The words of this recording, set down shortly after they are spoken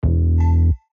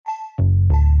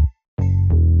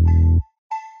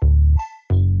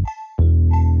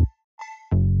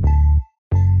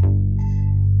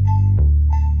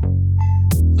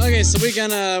Okay, so we're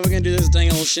gonna do this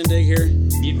dang old shindig here.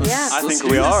 Yeah, I think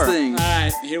we are. All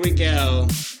right, here we go.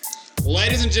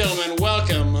 Ladies and gentlemen,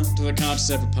 welcome to the Conscious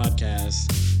Effort Podcast.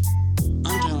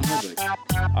 I'm Tyler Hardwick.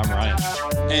 I'm Ryan.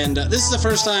 And this is the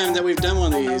first time that we've done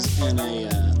one of these in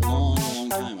a long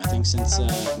time. I think since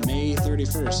May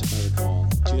 31st, if I recall,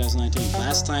 2019.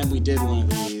 Last time we did one of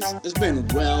these, it's been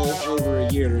well over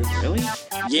a year. Really?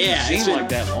 Yeah. It seems like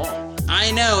that long.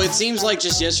 I know, it seems like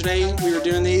just yesterday we were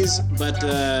doing these, but,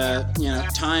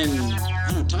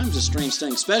 time's a strange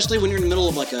thing, especially when you're in the middle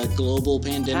of, like, a global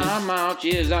pandemic. How much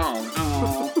is on?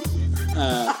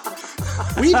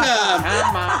 We've,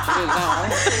 How much is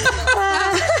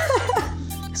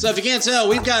on? So if you can't tell,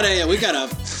 we've got a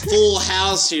full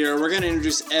house here. We're gonna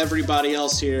introduce everybody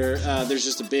else here. There's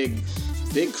just a big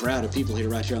crowd of people here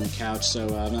right here on the couch.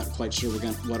 So I'm not quite sure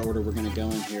what order we're gonna go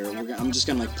in here. I'm just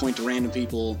gonna point to random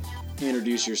people,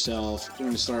 introduce yourself. We're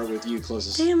gonna start with you,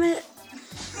 closest. Damn it.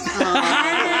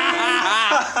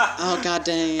 Oh god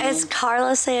damn. It's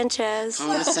Carla Sanchez.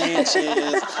 Carla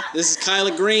Sanchez. This is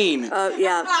Kyla Green. Oh,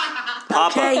 yeah.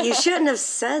 Papa. Okay, you shouldn't have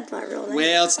said my real name.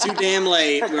 Well, it's too damn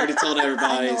late. We already told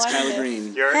everybody. It's Kyla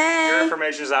Green. Your Hey.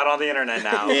 information is out on the internet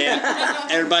now. Yeah.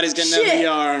 Everybody's gonna know who Shit. you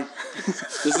are.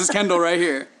 This is Kendall right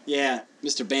here. Yeah.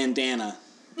 Mr. Bandana.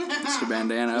 Mr.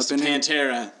 Bandana up Mr. in here.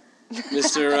 Pantera.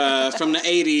 Mr. From the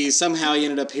 80s. Somehow he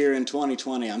ended up here in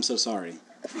 2020. I'm so sorry.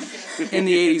 In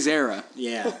the 80s era.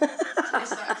 Yeah.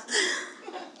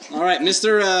 All right.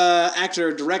 Mr.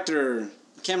 Actor, director,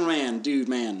 cameraman, dude,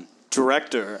 man.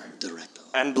 Director.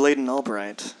 And Bladen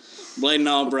Albright. Bladen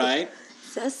Albright.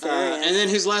 So serious. And then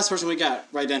who's the last person we got?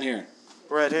 Right down here.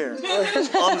 Right here. On this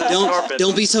carpet.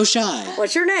 Don't be so shy.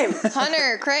 What's your name?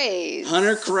 Hunter Craze.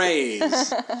 Hunter Craze.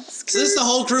 So this is the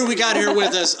whole crew we got here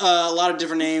with us. A lot of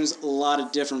different names, a lot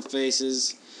of different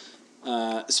faces.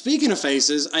 Speaking of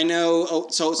faces, I know.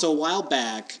 So a while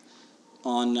back,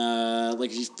 on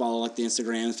like if you follow like the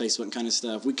Instagram, Facebook kind of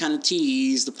stuff, we kind of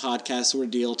teased the podcast sort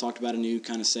of deal. Talked about a new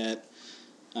kind of set.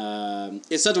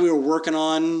 It's something we were working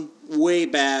on way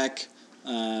back.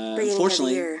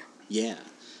 Unfortunately, yeah.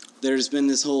 There's been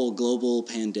this whole global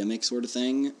pandemic sort of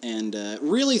thing, and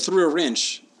really threw a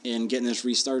wrench in getting this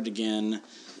restarted again.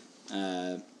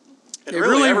 It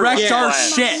really wrecked our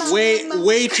shit.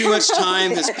 Way too much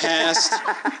time has passed.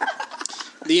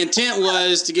 The intent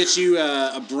was to get you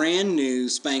a brand new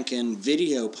spanking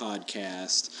video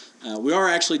podcast. We are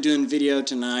actually doing video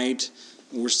tonight.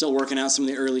 We're still working out some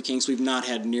of the early kinks. We've not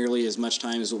had nearly as much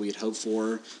time as what we had hoped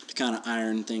for to kind of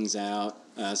iron things out.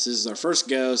 So this is our first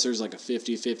go, so there's like a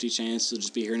 50-50 chance to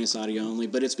just be hearing this audio only.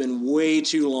 But it's been way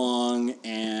too long,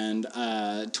 and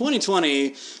 2020,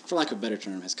 for lack of a better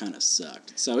term, has kind of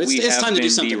sucked. So it's time to do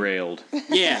something. Derailed.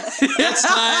 Yeah, it's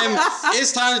time.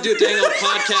 It's time to do a dang old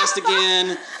podcast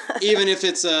again. Even if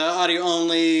it's audio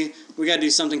only, we got to do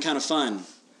something kind of fun.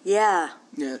 Yeah.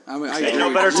 Yeah, I Ain't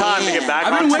no better time to get back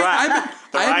on track.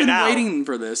 I've been waiting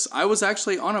for this. I was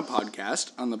actually on a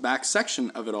podcast on the back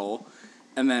section of it all,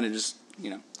 and then it just, we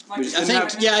just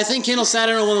I think Kendall sat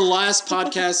in on one of the last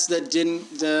podcasts that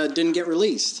didn't get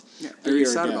released. Yeah, very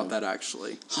sad about that,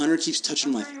 actually. Hunter keeps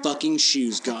touching my fucking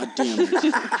shoes. God damn it!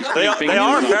 They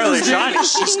are fairly shiny.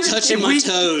 She's touching my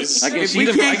toes. I can see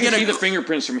the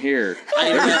fingerprints from here.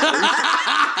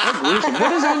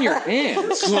 What is on your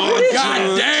hands?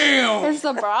 God damn! It's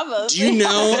the Bravo. Do you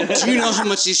know how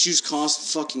much these shoes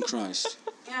cost? Fucking Christ!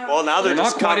 Well, now they're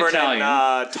just not quite covered in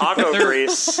taco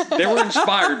grease. They were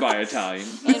inspired by Italian.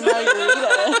 And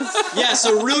margaritas. Yeah,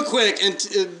 so real quick, and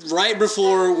right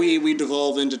before we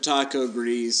devolve into taco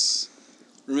grease,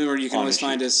 remember you can always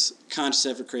find us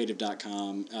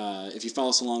consciouseffortcreative.com. If you follow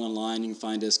us along online, you can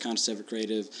find us Conscious Effort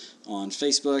Creative on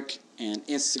Facebook and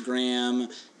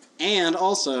Instagram, and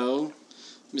also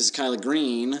Mrs. Kyla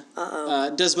Green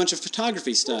does a bunch of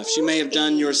photography stuff. She may have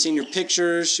done your senior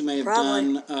pictures. She may have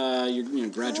done your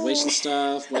graduation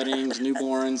stuff, weddings,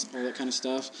 newborns, all that kind of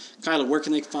stuff. Kyla, where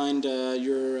can they find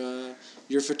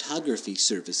your photography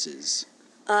services?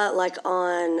 Like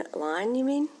online, you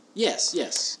mean? Yes.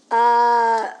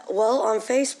 Well, on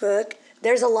Facebook,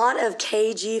 there's a lot of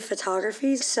KG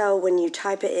photography. So when you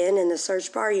type it in the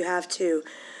search bar, you have to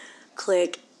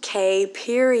click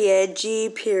K.G.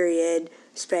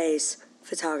 space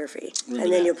photography,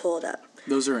 and then you'll pull it up.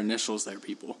 Those are initials there,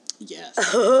 people. Yes.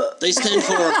 They stand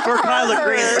for Kyla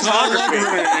Green Photography.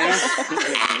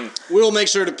 We will make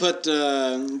sure to put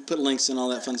links and all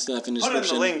that fun stuff in the Put in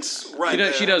description. the links right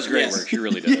there. She does great work. She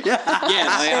really does.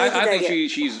 Yes. I think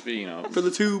she's For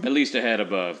the tube. at least ahead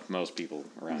above most people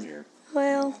around here.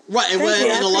 Well, Right, and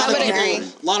a lot of agree.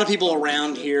 people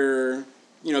around here,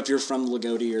 if you're from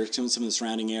Lagodi or some of the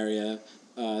surrounding area,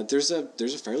 there's a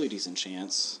fairly decent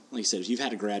chance. Like you said, if you've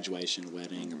had a graduation, a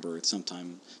wedding, a birth,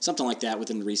 something like that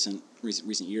within the recent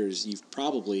years, you've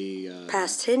probably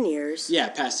Past 10 years. Yeah,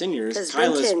 past 10 years. It's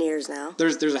been 10 years now.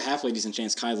 There's a halfway decent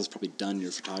chance Kyla's probably done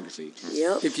your photography.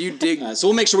 Yep. If you dig, So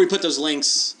we'll make sure we put those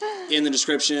links in the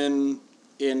description,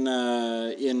 in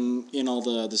all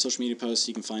the social media posts.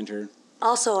 You can find her.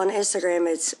 Also on Instagram,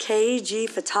 it's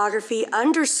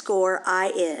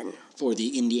KGphotography_IN. For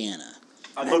the Indiana.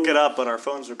 I'd look it up, but our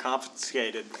phones were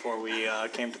confiscated before we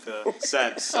came to the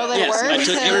set. So. Oh, they Yes, were? I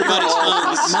took everybody's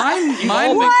phones. You've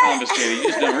all been confiscated. You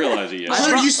just don't realize it yet.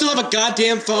 Hunter, you still have a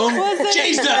goddamn phone?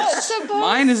 Jesus!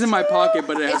 mine is in my pocket,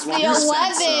 but it has It's one. the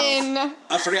 11.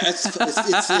 I forgot. It's the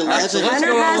 11. Let's Hunter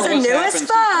go has over the what's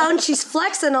newest happened phone. She's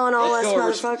flexing on all us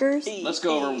Let's go over- motherfuckers. Let's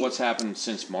go over what's happened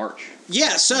since March.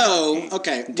 Yeah. So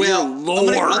okay. Well,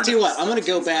 I'll tell you what. I'm gonna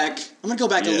go back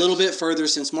a little bit further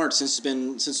since March, since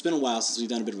it's been a while since we've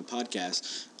done a bit of a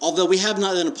podcast. Although we have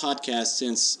not done a podcast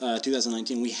since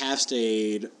 2019, we have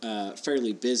stayed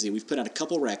fairly busy. We've put out a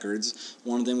couple records.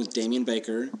 One of them was Damian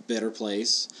Baker, Better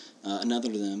Place. Another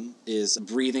of them is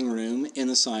Breathing Room in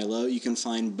the Silo. You can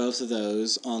find both of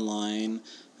those online,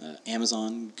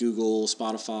 Amazon, Google,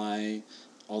 Spotify,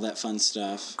 all that fun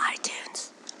stuff.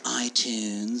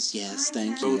 iTunes, yes,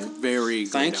 thank you. Both very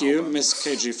good Thank you, albums. Miss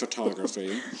KG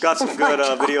Photography. Got some good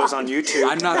videos on YouTube.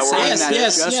 I'm not that were- saying that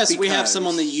Yes, just we have some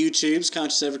on because. the YouTubes,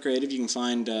 Conscious Ever Creative. You can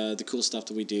find the cool stuff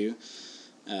that we do,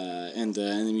 and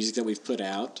the music that we've put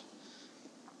out.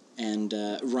 And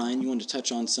Ryan, you wanted to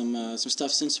touch on some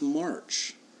stuff since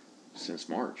March. Since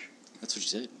March. That's what you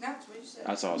said. That's what you said.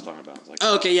 That's all I was talking about. It's like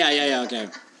Oh, okay, yeah, okay.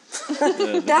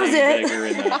 the That was Damian it. Baker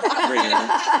and the Breathing Room.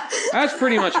 That's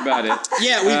pretty much about it.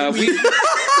 Yeah, We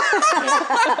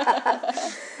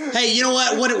Hey, you know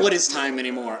what? What is time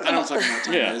anymore? I don't fucking know what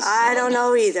time Yeah. it is. I don't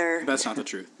know either. That's not the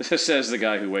truth. says the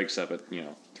guy who wakes up at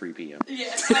 3 p.m. Are you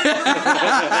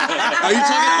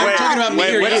talking about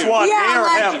me or which you? one? Yeah, me or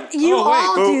like, him? you Oh, wait,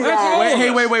 all who- do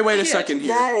that. Wait a second here.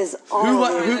 That is all.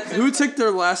 Who took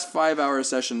their last 5-hour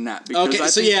session nap? Because Okay, I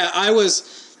so think- yeah,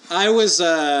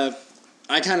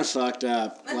 I kind of fucked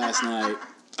up last night.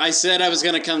 I said I was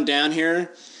gonna come down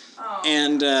here,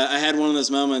 and I had one of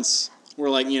those moments where,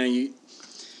 like, okay,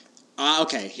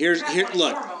 here.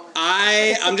 Look,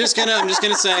 I'm just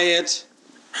gonna say it.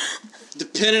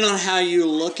 Depending on how you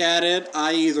look at it,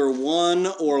 I either won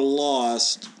or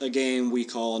lost a game we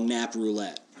call nap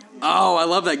roulette. Oh, I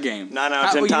love that game. 9 out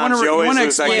of 10 you times, wanna- you always wanna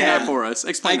lose that explain game. that for us?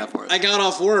 Explain that for us. I got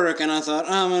off work and I thought,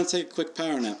 I'm gonna take a quick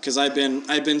power nap because I've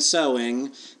been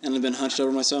sewing and I've been hunched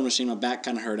over my sewing machine. My back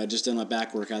kind of hurt. I just did my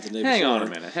back workout the day Hang before. on a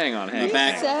minute. Hang on. My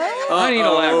back. I need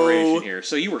elaboration here.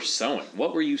 So you were sewing.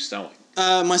 What were you sewing?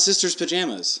 My sister's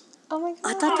pajamas. Oh my god.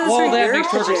 I thought those Well, were that your makes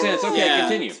perfect pajamas. sense. Okay, Yeah.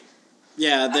 continue.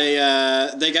 Yeah,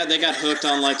 they got hooked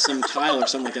on like some tile or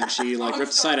something like that. And she like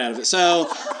ripped the side out of it.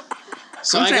 So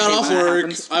I got off when that work.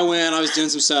 happens. I was doing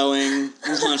some sewing. I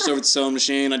was hunched over the sewing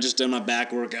machine. I just did my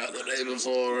back workout the day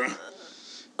before.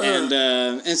 And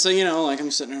so like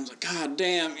I'm sitting there. I was like, God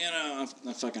damn, I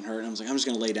fucking hurt. And I was like, I'm just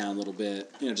gonna lay down a little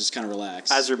bit, just kind of relax.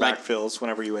 As your Like, back fills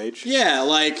whenever you age. Yeah,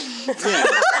 yeah.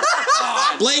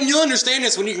 Blaine, you'll understand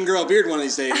this when you can grow a beard one of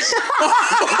these days.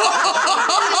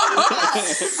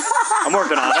 I'm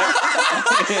working on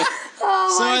it.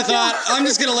 So I thought, I'm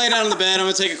just gonna lay down in the bed. I'm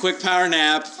gonna take a quick power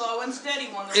nap. Slow and steady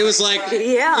one. It was like,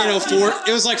 Yeah.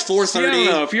 it was like I don't 4:30.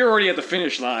 know. If you're already at the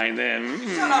finish line, then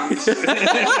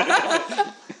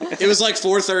It was like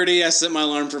 4:30. I set my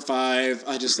alarm for 5.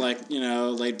 I just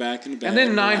laid back in the bed. and then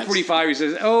relaxed. 9:45 he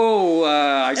says, "Oh,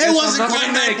 I guess It wasn't I'm not quite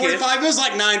gonna make it." 9:45. It was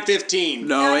like 9:15.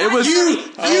 No, it was. You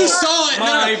saw it.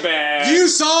 My bad. You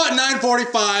saw it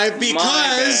 9:45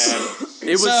 because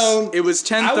It was. So- It was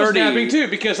I was 10:30. napping too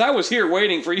because I was here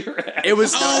waiting for your ass. It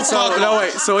was Oh, so fuck no off.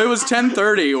 wait. So it was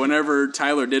 10:30 whenever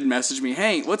Tyler did message me.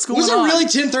 Hey, what's going was it on? really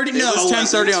 10:30? No, It was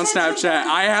 10:30 on wasn't. Snapchat.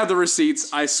 I have the receipts.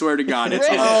 I swear to God, it's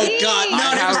on. Oh God, no, I it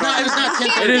was have- not. It was not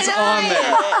 10:30. It is on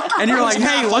there. And you're like, not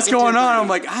hey, what's fucking going on? 10:30. I'm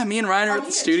like, me and Ryan are at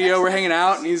the studio. We're hanging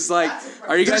out. And he's like,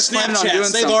 are you They're guys planning on doing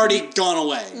Snapchats. They've something? already gone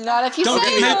away. Not if you Don't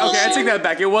say get me- so. Okay, I take that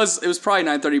back. It was probably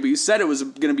 9:30, but you said it was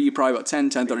going to be probably about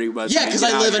 10:30. But Yeah, because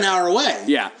I live an hour away.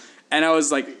 Yeah. And I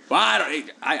was like, well, I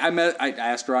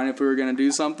asked Ryan if we were going to do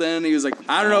something. And he was like,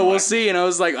 I don't know, we'll see. And I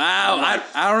was like, wow,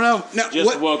 I don't know. No,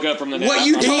 Just woke up from the nap. what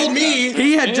you told me.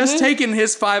 He had just taken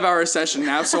his 5-hour session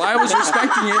nap, so I was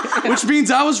respecting it, which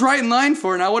means I was right in line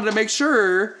for it, and I wanted to make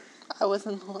sure I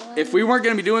wasn't lying. if we weren't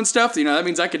going to be doing stuff, that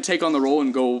means I could take on the role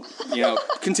and go,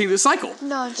 continue the cycle.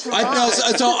 No, chill I out. no,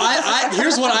 so I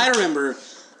here's what I remember.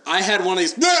 I had one of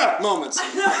these moments.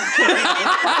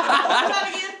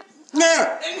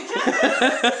 No.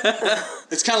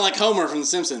 It's kind of like Homer from The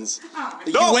Simpsons.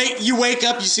 No. You wake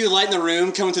up, you see the light in the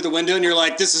room coming through the window, and you're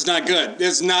like, "This is not good.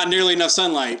 There's not nearly enough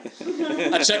sunlight."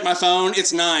 I checked my phone.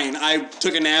 It's 9. I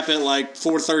took a nap at like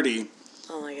 4:30.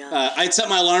 Oh my god. I'd set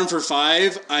my alarm for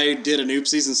 5. I did an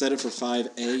oopsies and set it for 5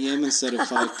 a.m. instead of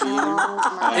 5 p.m.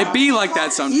 It be like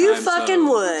that sometimes. You fucking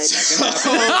would.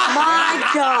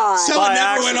 My god. So By it never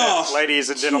accident, went off. ladies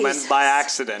and gentlemen, Jesus. by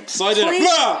accident. So I did Please.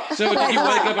 So did you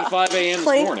wake up at 5 a.m. this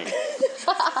Please. morning?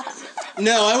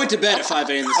 No, I went to bed at 5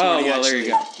 a.m. this morning. well, there actually.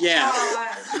 you go. Yeah.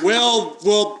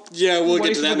 We'll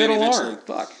get to that maybe eventually.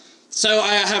 Fuck. So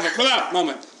I have a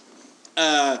moment.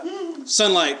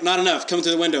 Sunlight, not enough. Coming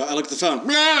through the window. I look at the phone.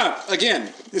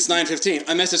 Again, it's 9:15.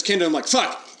 I message Kendall. I'm like,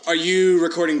 "Fuck, are you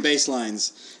recording bass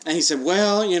lines?" And he said,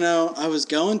 "Well, I was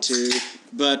going to,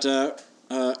 but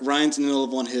Ryan's in the middle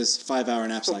of one of his 5-hour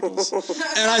nap cycles."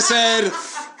 And I said,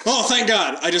 "Oh, thank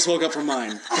God! I just woke up from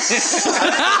mine."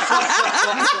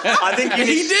 I think you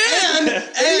need.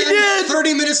 And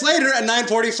 30 minutes later at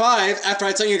 9:45, after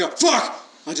I tell you, go, "Fuck!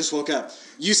 I just woke up."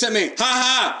 You sent me, "Ha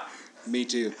ha!" Me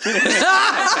too.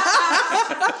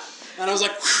 And I was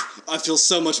like, "Whew, I feel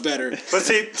so much better." But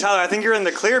see, Tyler, I think you're in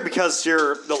the clear because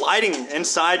the lighting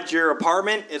inside your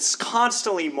apartment, it's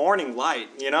constantly morning light,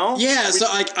 Yeah, so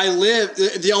I live,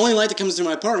 the only light that comes through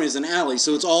my apartment is an alley,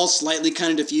 so it's all slightly kind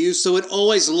of diffused, so it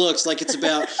always looks like it's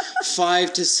about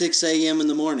 5 to 6 a.m. in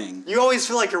the morning. You always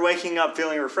feel like you're waking up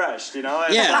feeling refreshed, It's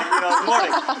Yeah. like, in the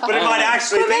morning. But it might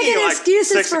actually You're be making like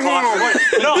excuses 6 for o'clock in the him. morning.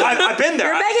 No, I've been there.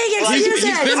 You're making excuses.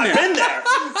 He's been I've there. been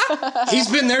there. He's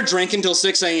been there drinking till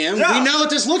 6 a.m. Yeah. We know what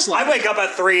this looks like. I wake up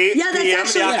at 3 Yeah, that's p.m. in the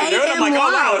actually afternoon. I'm like, oh,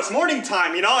 AM wow, light. it's morning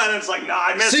time, And it's like, nah,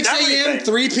 I missed 6 everything. a.m.,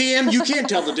 3 p.m., you can't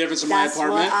tell the difference in my That's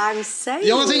apartment. what I'm saying.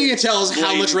 The only thing you can tell is how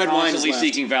Blaine much red wine is constantly left.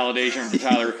 seeking validation from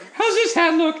Tyler. How's this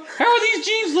hat look? How are these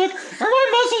jeans look? Are my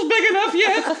muscles big enough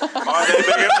yet? Are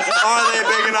they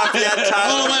big enough yet,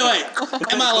 Tyler? Oh,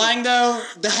 wait. Am I lying, though?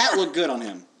 The hat looked good on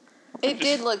him. It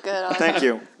did look good on Thank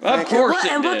you. Of course What,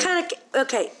 it and did. what kind of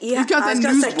okay? You got I was that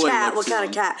gonna say newsboy cat. look What kind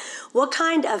of cat? What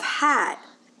kind of hat?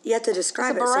 You have to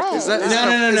describe It's a it. beret. So Is people that-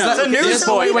 know. No. Is that a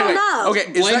newsboy. We Wait. don't know.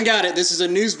 Okay, is Blaine that got it. This is a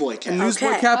newsboy cap. a newsboy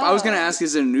Okay. cap? I was Oh. going to ask,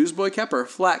 is it a newsboy cap or a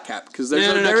flat cap? Because there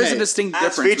No, is a okay. distinct As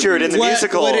difference. featured in the What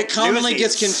musical it commonly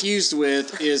Newsies. gets confused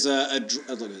with is a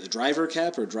driver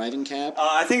cap or driving cap.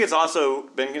 I think it's also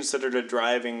been considered a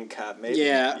driving cap, maybe.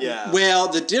 Yeah. Yeah. Well,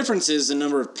 the difference is the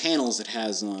number of panels it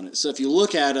has on it. So if you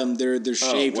look at them, they're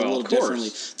shaped well, a little of course.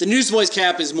 differently. The Newsboys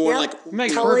cap is more Yep. like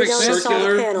Makes Totally perfect noticed sense. all the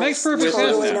circular panels. Makes perfect with sense.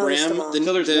 Totally a noticed rim. them all.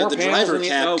 So there's more The panels driver in the-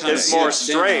 cap okay. kind of It's more sits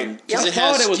straight. down because Yep. it I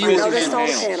thought has it was fewer missing Noticed all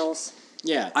the panels. panels.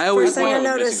 Yeah. I always First thing I Well,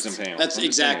 noticed. missing some panels. That's I'm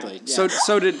just saying. exactly. Yeah.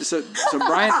 So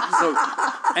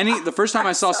Brian, the first time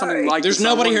I saw something like There's this, I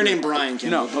nobody here wondered- named Brian.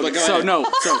 Kendall, No, but okay, go so ahead. no,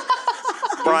 so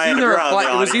Brian, either if you're a out of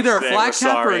the it was either a audience flat today,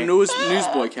 we're cap or a sorry.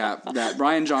 newsboy cap that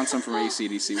Brian Johnson from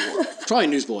AC/DC wore. Probably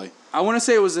Newsboy. I want to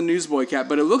say it was a newsboy cap,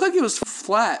 but it looked like it was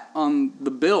flat on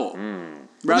the bill.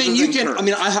 I mean, you than can. curved. I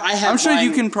mean, I have. I'm sure you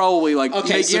mine- can probably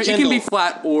Okay, make so it can be Kendall-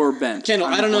 flat or bent. Kendall,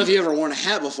 I'm I don't know if wondering. you ever worn a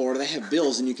hat before. They have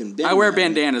bills and you can bend I wear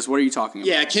them. bandanas. What are you talking about?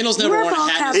 Yeah, Kendall's You never wear worn a ball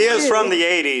hat. caps. He is from the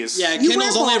 80s. Yeah, You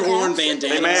Kendall's wear only ever ball worn caps. They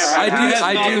may bandanas. have I do. He has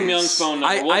I Malcolm do. Young's phone number.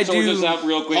 I We'll sort do- this out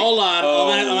real quick. Hold on,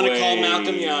 I'm gonna call wait.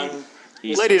 Malcolm Young.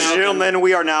 He's Ladies and Malcolm. gentlemen,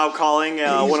 we are now calling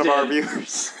one of our dead.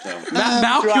 viewers. so-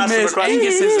 Malcolm ask him a is question.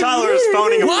 Angus is. Tyler is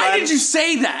phoning a Why friend. did you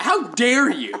say that? How dare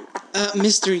you?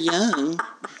 Mr. Young,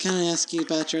 can I ask you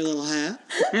about your little hat?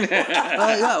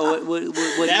 Yeah. What do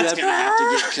That's gonna have to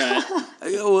get cut.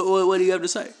 What do you have to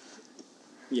say?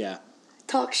 Yeah.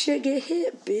 Talk shit, get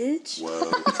hit, bitch.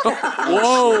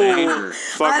 Whoa. Danger.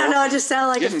 I don't know. It just sounded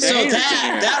like Getting a So Dangerous in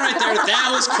that here. right there, that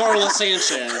was Carla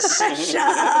Sanchez.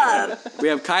 Shut up. We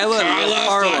have Kyla and Kyla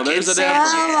Carla. fucking There's a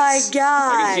Sanchez. difference. Oh my I can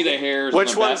see god. the hairs Which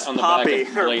on the one's back, on the Poppy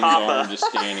back of or Blaine's Papa? arm just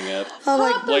standing up. Oh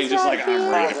my. Blaine's just like, I'm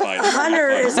ready to fight. Hunter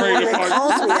is the I'm one ready to that fight.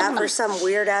 calls me that for some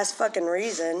weird ass fucking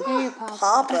reason.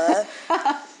 Papa.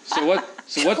 So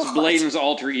what's Bladen's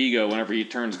alter ego whenever he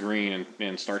turns green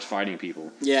and starts fighting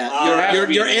people? Yeah, has your to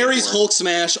be your an name Ares for it. Hulk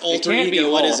smash It alter can't be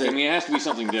ego. What Hulk. is it? I mean, it has to be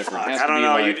something different. It has I to don't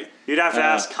be know. like, You'd have to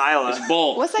ask Kyla. it's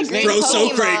Bulk. What's that His green name is Gross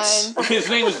Pokemon? Socrates. His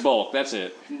name is Bulk. That's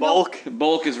it. Bulk.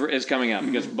 Bulk is coming out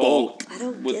because Bulk I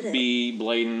don't would get it. be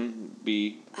Bladen,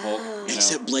 be Hulk. You know.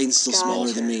 Except Blaine's still smaller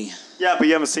than me. Yeah, but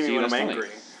you haven't seen me See, when I'm that's funny. angry.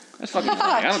 That's fucking funny.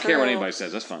 I don't care what True. anybody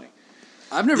says. That's funny.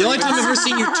 I've never. The only time I've ever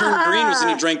seen you turn green was when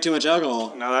you drank too much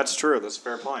alcohol. No, that's true. That's a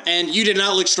fair point. And you did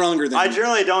not look stronger than I me.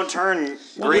 generally don't turn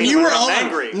green When you were I'm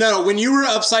angry. No, when you were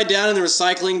upside down in the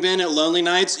recycling bin at Lonely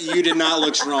Nights, you did not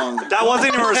look strong. That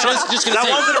wasn't a Just gonna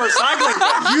say- wasn't a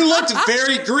recycling bin. You looked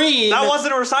very green. That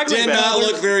wasn't a recycling Did bin. not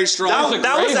look very strong.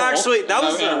 That was actually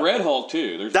a Red Hulk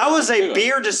too. That was a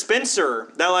beer dispenser,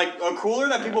 a cooler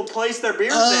that people place their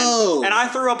beers in, and I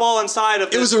threw up all inside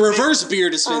of. It was a reverse beer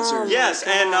dispenser. Yes,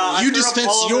 and I you threw up dispensed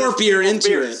all over your those beer people's into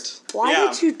beers. it. Why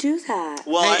Yeah. did you do that?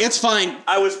 Well, Hey, it's fine.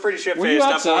 I was pretty shit Were you faced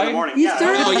at 4 in outside? the morning. You Yeah.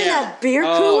 threw it Oh, in yeah. a beer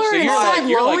cooler so inside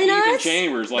you're like Lonely Ethan Nights?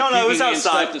 Chambers, like No, it was puking in outside.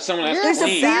 stuff that someone has There's to a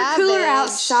clean. beer cooler Savage.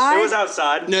 outside. It was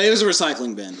outside. No, it was a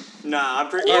recycling bin. Nah, I'm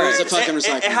pretty. It was a It- fucking it,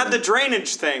 recycling it had bin. the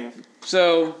drainage thing.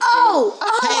 So Oh,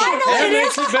 I know what that it is.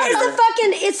 makes it It's better.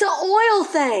 it's an oil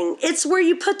thing. It's where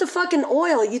you put the fucking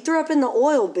oil. You threw up in the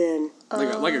oil bin.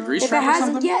 like a grease If it trap or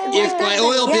hasn't something. yet, If by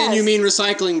oil bin you yes. mean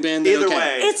recycling bin, then Either okay.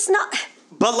 way. It's not.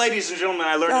 But ladies and gentlemen,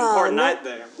 I learned an Oh, important no. night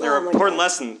there. Or Oh, my important God.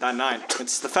 lesson that night.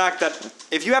 It's the fact that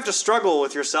if you have to struggle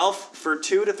with yourself for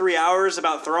 2 to 3 hours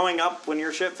about throwing up when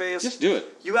you're shit faced, Just do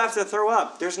it. you have to throw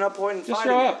up. There's no point in Just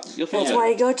fighting throw it. up. You'll feel That's good. why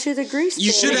you go to the grease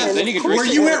You bin. should have. and Then you can of course Where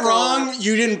drink you it went will. wrong,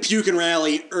 you didn't puke and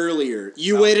rally earlier.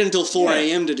 You waited until 4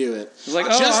 a.m. to do it. It's like,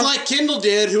 Just like Kendall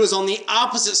did, who was on the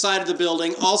opposite side of the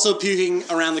building, also puking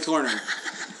around the corner.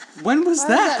 When was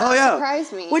that? Oh, yeah.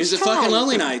 Surprised me. Which Is it time? fucking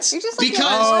Lonely Nights? You're just like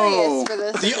Because notorious for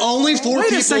this. the only 4 Wait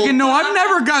people. a second. No, I've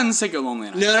never gotten sick of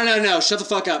Lonely Nights. No. Shut the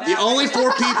fuck up. The only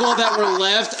 4 people that were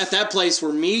left at that place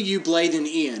were me, you, Blade, and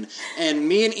Ian. And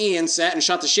me and Ian sat and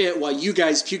shot the shit while you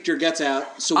guys puked your guts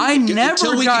out so we could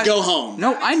until we could go home.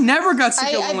 No, I never got sick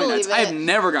I of Lonely Nights. believe I have it.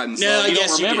 never gotten sick. No, You yes,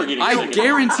 don't you remember did. getting I sick.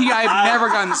 guarantee I've never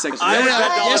gotten sick. I No, bet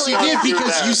yes, you all did of you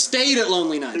because there. you stayed at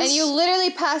Lonely Nights. And you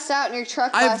literally passed out in your truck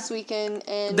I've- last weekend.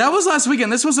 And That was last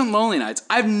weekend. This wasn't Lonely Nights.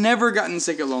 I've never gotten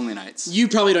sick at Lonely Nights. You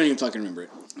probably don't even fucking remember it.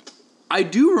 I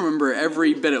do remember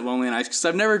every bit at Lonely Nights because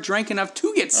I've never drank enough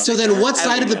to get sick. So then what at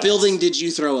side of the Lonely building did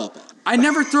you throw up on? I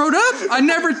never throwed up. I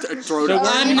never throwed up.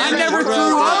 I I never never threw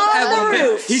threw up. up at On the Lonely Nights.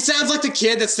 roof. He sounds like the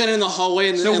kid that's standing in the hallway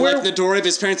and, So and where- like the door of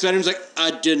his parents' bedroom is like,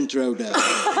 I didn't throw up.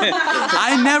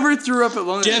 I never threw up at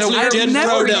Lonely Nights. Definitely I've didn't never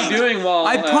throw What up. are you doing while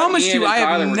I promise Ian you, and I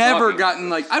Tyler have were never talking?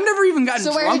 gotten I've never even gotten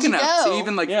So where drunk did you enough to go?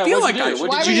 even Yeah, feel what'd like you I do? would.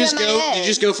 Why Did were you you just in go? MIA? Did you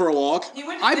just go for a walk?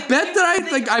 I bet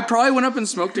that I probably went up and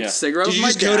smoked a Yeah. cigarette Did with you my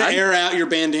just go to dad. air out your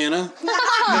bandana?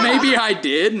 Maybe I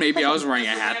did. Maybe I was wearing a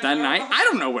hat that night. I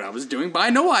don't know what I was doing, but I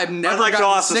know I've never I'd like to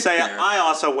gotten also sick say there. I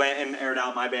also went and aired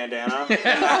out my bandana.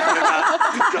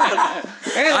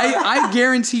 I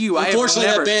guarantee you, I have Unfortunately,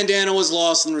 never. that bandana was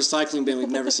lost in the recycling bin. We've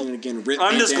never seen it again. Rip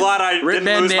I'm just bandana. glad I Rip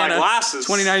didn't lose my bandana. glasses.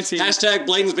 2019. Hashtag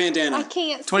Bladen's I bandana.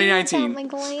 can't see 2019. without my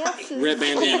glasses. Rip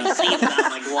bandana.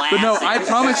 But no, I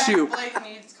promise you, Blake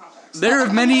needs contacts. there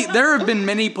have been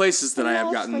many places that I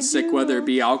have gotten sick, whether it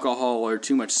be alcohol or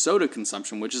too much soda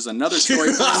consumption, which is another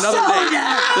story for another day.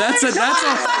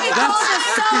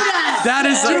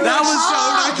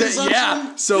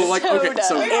 Yeah. So like, okay,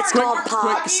 so It's called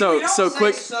pop.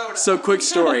 quick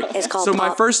story. It's called So my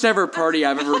pop. first ever party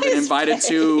I've ever been invited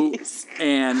to,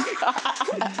 and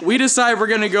we decide we're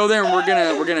gonna go there and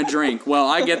we're gonna drink. Well,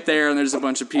 I get there and there's a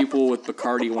bunch of people with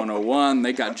Bacardi 101.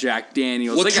 They got Jack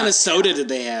Daniels. What they kind got, of soda did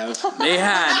they have? They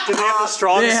had. Did they have the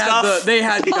strong stuff? They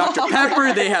had Dr.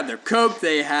 Pepper, they had their Coke,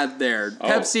 they had their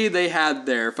Pepsi, they had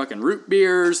their fucking root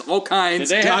beers, all kinds.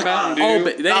 Did they have Mountain Dew? Oh,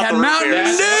 but they Not had the root Mountain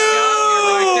beers. Dew.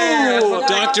 Right there. That's what-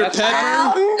 Dr. that's Pepper?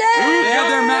 Mountain Dew. They had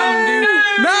their Mountain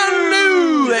Dew. Mountain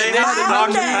Dew. They had the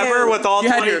Dr. Pepper with all You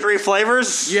had your- 23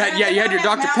 flavors? You had your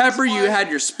Dr. Pepper, you had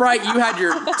your Sprite, you had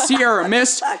your Sierra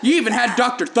Mist, you even had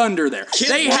Dr. Thunder there.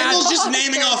 They Kendall's had just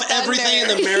naming off everything in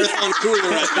the marathon cooler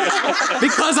right there.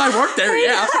 because I worked there,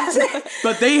 yeah.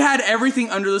 But they had everything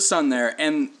under the sun there,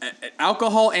 and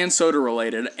alcohol and soda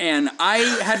related. And I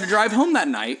had to drive home that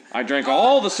night I drank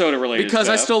all the soda related because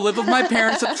I stuff. still lived with my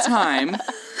parents at the time.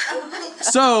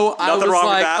 So I Nothing was wrong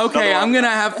with like, that. Nothing okay, wrong I'm with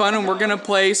gonna have fun and we're gonna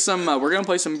play some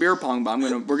beer pong, but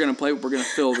we're gonna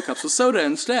fill the cups with soda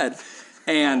instead.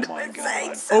 And Oh my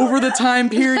god. over the time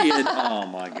period, Oh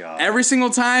my god. every single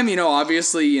time,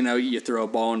 obviously, you throw a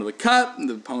ball into the cup,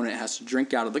 the opponent has to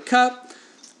drink out of the cup.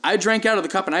 I drank out of the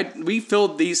cup, and we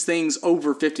filled these things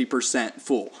over 50%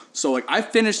 full. So, like, I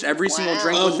finished every single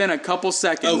drink Of- within a couple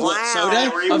seconds. Of what,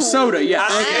 soda? Of soda, yeah.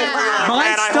 That's Okay. Man, My I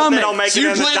hope they stomach. don't make So it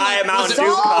you're in the playing Diet like- was Mountain it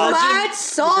Dew So cup. much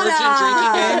Virgin drinking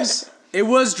soda. games? It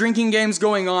was drinking games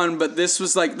going on, but this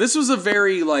was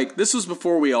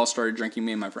before we all started drinking,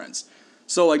 me and my friends.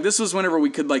 So like this was whenever we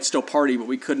could like still party, but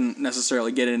we couldn't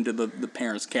necessarily get into the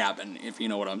parents' cabin, if you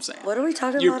know what I'm saying. What are we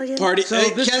talking Your about again? party.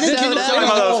 Kevin Talking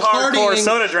about those hardcore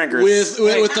soda drinkers.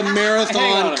 with the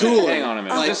marathon cooler, Hang on a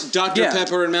minute. like Dr. Yeah.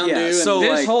 Pepper and Mountain Yeah, Dew. so- and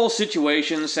This like- whole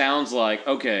situation sounds like,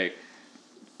 okay,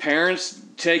 parents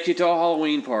take you to a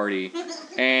Halloween party,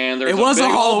 and there's It was a big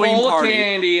old Halloween bowl party. of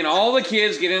candy, and all the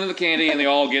kids get into the candy, and they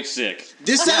all get sick.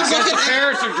 this sounds like The an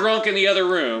parents are drunk in the other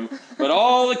room, but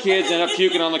all the kids end up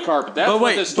puking on the carpet. That's But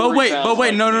what this story sounds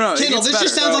like. no. It Kendall, gets this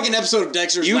just better. sounds like an episode of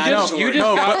Dexter's You Laboratory. just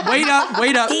No, got but wait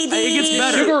up. It gets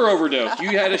better. sugar overdose.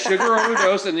 You had a sugar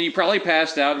overdose, and then you probably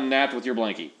passed out and napped with your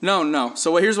blankie. No.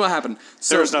 So here's what happened.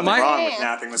 So There was nothing my, wrong with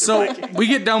napping with So your blankie. we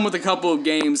get done with a couple of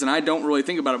games, and I don't really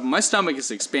think about it, but my stomach is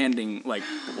expanding like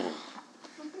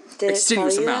Did it tell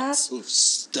extenuous you amounts. Oof,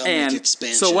 stomach And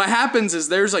expansion. so what happens is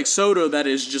there's like soda that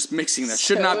is just mixing that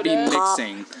should not be Soda.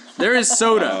 mixing. There is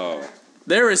soda. Oh.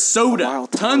 There is soda. While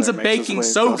Tons Tyler of makes his baking way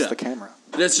across soda. the camera.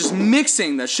 That's just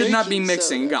mixing. That should not be Baking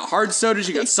mixing. soda. You got hard sodas,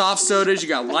 you got soft sodas, you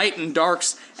got light and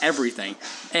darks, everything.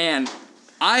 And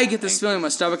I get this feeling in my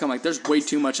stomach. I'm like, there's way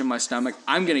too much in my stomach.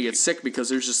 I'm gonna get sick because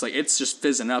there's just like it's just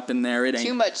fizzing up in there. It ain't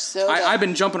Too much soda. I've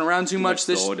been jumping around too much.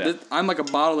 much soda. I'm like a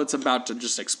bottle that's about to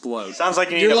just explode. Sounds like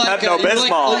you need you're a like Pepto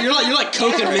Bismol. you're like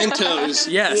Coke and Mentos.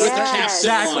 Yes, With the cap still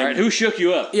exactly. All right, who shook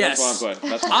you up? Yes. That's what I'm putting.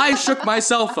 That's I shook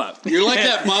myself up. You're like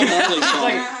that Bob Marley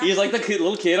song. he's like the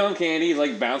little kid on candy. He's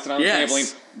like bouncing on Yes. the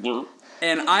trampoline. Blur.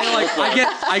 And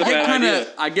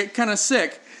I get kind of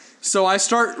sick. So I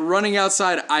start running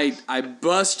outside. I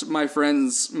bust my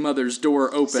friend's mother's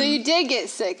door open. So you did get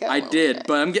sick. I did,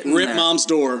 but I'm getting Rip there. mom's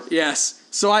door. Yes.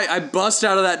 So I bust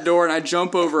out of that door and I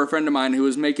jump over a friend of mine who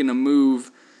was making a move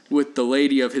with the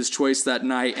lady of his choice that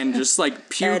night and just like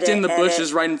puked in the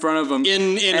bushes right in front of him.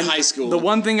 In And high school. The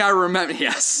one thing I remember,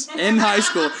 yes, in high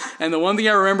school, and the one thing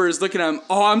I remember is looking at him.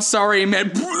 Oh, I'm sorry,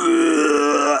 man.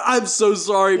 I'm so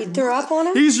sorry. You threw up on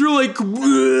him? He's really,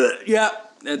 yeah.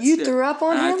 That's You it. threw up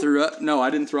on And him? I threw up. No,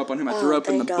 I didn't throw up on him. I threw up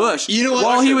in the thank God. bush. You know what?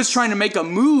 While he was trying to make a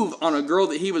move on a girl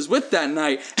that he was with that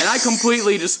night, and I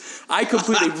completely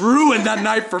ruined that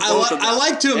night for both of them. I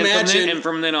like to imagine. And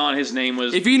from then on, his name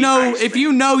was. If you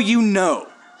know, you know.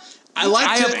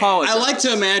 I apologize. I like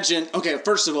to imagine. Okay,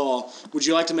 first of all, would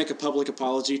you like to make a public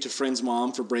apology to friend's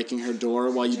mom for breaking her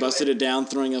door while you busted it down,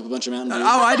 throwing up a bunch of Mountain Dew?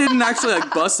 Oh, I didn't actually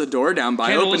like bust the door down, but I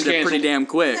Kendall was opened it pretty canceled. damn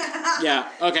quick. Yeah.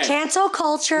 Okay. Cancel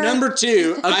culture. Number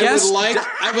two, I guest-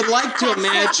 would like to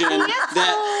imagine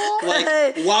that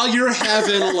like while you're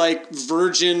having like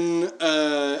virgin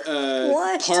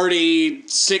What? party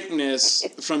sickness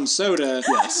from soda,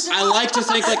 Yes. I like to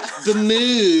think like the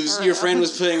moves your friend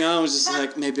was putting on was just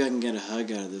like maybe I can get a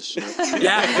hug out of this shit.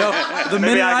 Yeah, no. The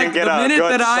Maybe minute I can get a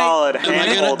good solid I gonna-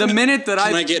 handhold. the minute that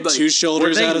Can I get two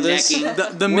shoulders out of this?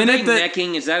 The Were minute they that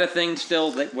necking? Is that a thing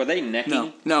still? Were they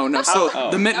necking? no. So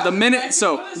the minute.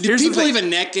 So Do here's the people thing. even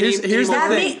neck Here's the anymore?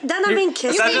 thing. Doesn't that mean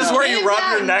kiss? Is that just where you rub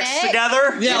your necks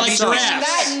together? Yeah, like So- giraffes.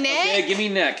 That Yeah, neck. give me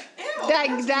neck. That.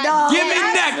 No. Give me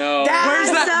neck. No.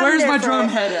 Where's my drum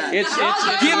head at? It's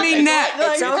Give me neck.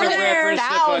 It's over a there. reference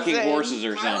to fucking horses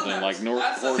or something like North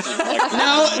horses. Like,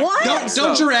 No, What?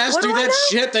 don't giraffes What do do I that know?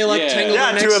 shit? They like Yeah. tangle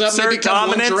Yeah, their to necks up and assert they become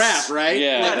dominance. one giraffe, right?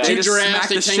 Yeah, Like they two just giraffes, smack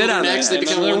they the tangle shit their out of necks, it. they And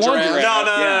become then one they're one giraffe. giraffe.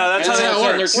 No, that's That's how how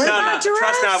it they works. What No, about no,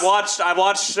 trust me, giraffes? I've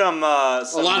watched some A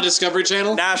lot of Discovery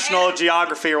Channel. National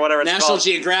Geography or whatever it's National called.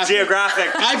 Geographic. Geographic.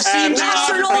 I've seen And,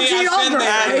 National Geography. I've been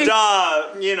there.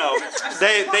 Geography. And, you know,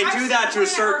 they do that to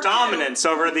assert dominance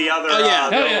over the other Oh, yeah.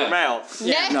 the Hell other yeah. male.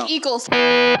 Neck No. equals.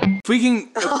 If we can,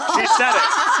 She said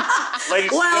it.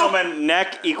 Ladies and gentlemen,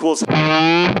 neck equals.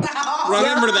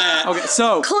 Remember that. okay.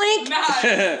 So Clink.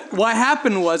 what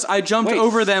happened was I jumped Wait,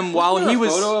 over them while he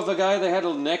was. photo of a guy that had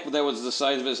a neck that was the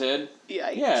size of his head.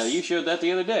 Yikes. Yeah, you showed that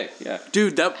the other day. Yeah.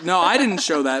 Dude, no, I didn't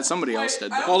show that. Somebody else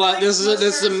did that. Hold on. This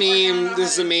is a meme.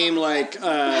 This is a meme like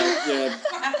yeah,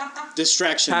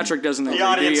 distraction. Patrick doesn't agree. The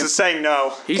audience do you? is saying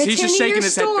no. He's Continue just shaking your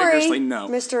his head story, vigorously. No,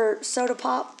 Mr. Soda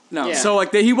Pop. no. Yeah. So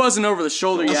like he wasn't over the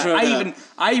shoulder yet. Shut up.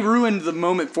 I ruined the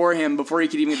moment for him before he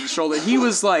could even get to the shoulder. He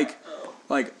was like.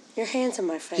 Your hands in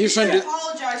my face. He was trying to.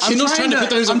 Kendall's trying to put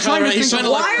those on I'm trying color. to He's think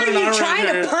trying to of- like Why put are it on you around trying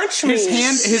here. to punch me? His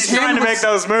hand He's trying to was, make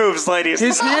those moves, ladies.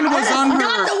 his hand was on Not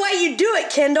her. the way you do it,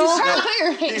 Kendall.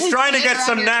 He's trying to get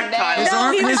some neck time. His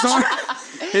arm, he his was arm,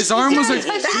 his arm was. That's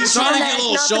He's trying to get a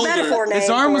little not the shoulder. metaphor name His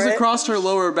arm was for it. across her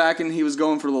lower back, and he was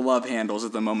going for the love handles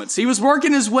at the moment. So he was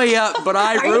working his way up, but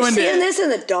I Are you ruined seeing it. this in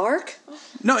the dark?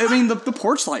 No, I mean the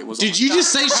porch light was. Did on. you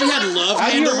just say she had love How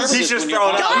do you handles? remember He's this just when you're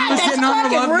throwing talking? up. He was That's getting on her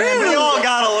fucking love rude. handles. We all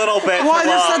got a little bit. Well, to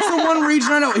that's love. the one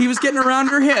region I know. He was getting around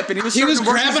her hip, and he was. He was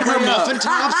starting to work his grabbing her way up. muffin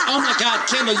tops. Oh my God,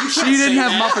 Kendall, you She can't didn't say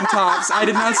have that. muffin tops. I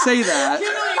did not say that.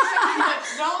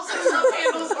 Don't say love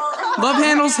handles or Love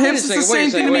handles hips. It's the same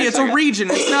thing to me. It's a region.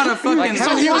 It's not a fucking.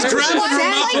 So he was grabbing Why her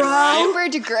is mouth, that right? super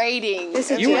degrading?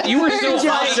 You were so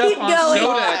hyped up on going.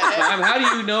 soda at the time. How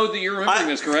do you know that you're remembering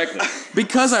this correctly?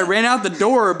 Because I ran out the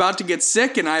door about to get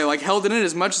sick, and I like held it in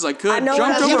as much as I could. I know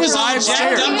Jumped what He over was all 5 jacked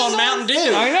stairs. up on Mountain Dew.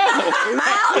 I know.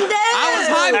 Mountain Dew. I was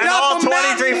hyped And up all on 23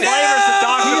 Mountain Dew. flavors of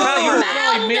Dr. You Pepper. were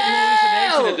probably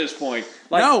mid-hallucination at this point.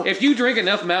 Like, No. if you drink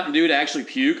enough Mountain Dew to actually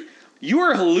puke, you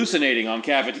were hallucinating on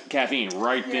caffeine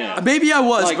right then. Maybe I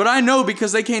was, Like- but I know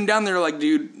because they came down there like,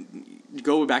 dude,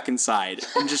 go back inside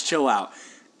and just chill out.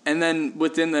 And then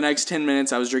within the next 10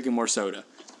 minutes, I was drinking more soda.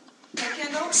 Hey,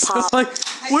 Kendall. So, like,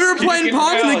 we were playing can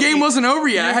Pong and the rally. game wasn't over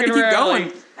yet. I had to You keep can rally.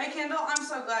 going. Hey, Kendall. I'm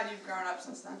so glad you've grown up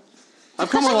since then. I've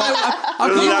come a long way. I've This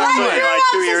come is a long actually way. like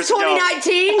 2 years Since ago.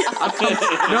 2019.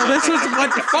 No, this was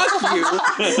what? Fuck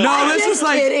you. No, this was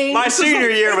like. Kidding. My senior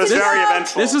year was very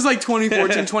eventful. This was like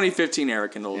 2014, 2015,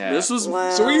 Eric and Kendall. Yeah. This was. Wow.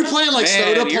 So were you playing like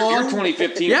Man, soda your pong?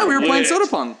 2015 Yeah, we were playing lit. soda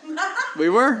pong. We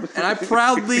were, and I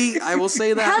proudly, I will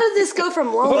say that. How did this go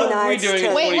from lonely What were we nights doing to...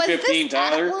 in Wait, was 2015, this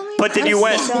at Tyler? Lonely But did you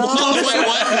win? Oh, wait,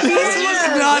 what? This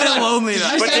was not a lonely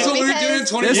night. That's what we were Because-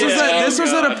 doing in This 2015. was Yeah. this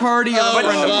was at a party of Oh, a friend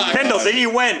of fuck. mine. Kendall, did you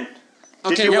win?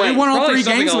 Okay, you Yeah, we wait. won all Probably 3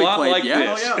 something games a we lot played. like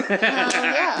Yeah. this.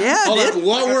 yeah. Yeah, Hold it on.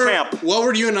 did. What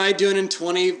were you and I doing in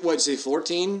 14?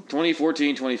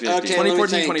 2014, 2015. Okay, let me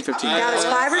 2014, think. 2015. That was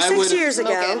 5 or I 6 would've- years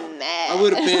ago. Smoking mad. I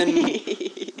would have been.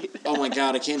 Oh my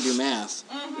god, I can't do math.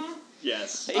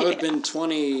 Yes. I would have been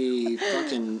 23.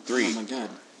 Three. Oh my god,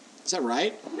 is that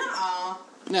right? Nuh-uh.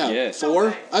 No, Yes. 4.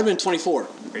 I'd have been 24.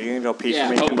 Are you gonna go pee Yeah.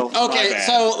 for me, Kendall? My Okay, bad.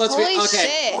 so let's be Holy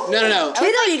okay. shit. No.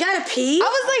 Kendall, you gotta pee? I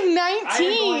was like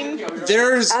 19.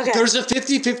 There's Okay. there's a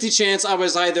 50-50 chance I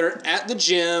was either at the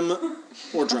gym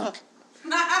or drunk.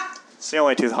 It's the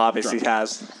only 2 hobbies he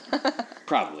has.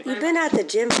 Probably. You've been at the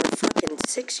gym for fucking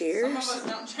 6 Some of years? us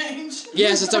don't change.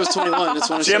 Yeah, since I was 21. That's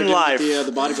when I started Gym doing life.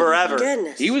 the bodybuilding. Forever.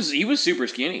 Goodness. He was super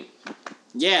skinny.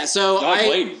 Yeah, so Dog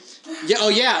lady. Yeah, oh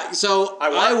yeah. So I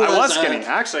was skinny,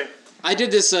 actually. I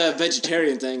did this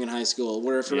vegetarian thing in high school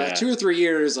where for Yeah. about 2 or 3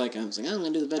 years, like I was like, I'm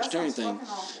gonna do the vegetarian thing,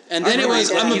 and I then it remember was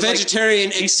he said I'm a he's like-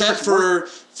 vegetarian he except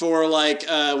starts for like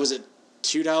was it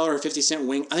 $2 or 50-cent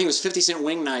wing? I think it was 50-cent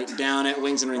wing night down at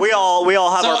Wings and Rings. We all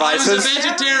have So our I was a vices.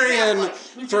 vegetarian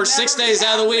for 6 days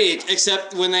out of the week,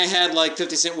 except when they had like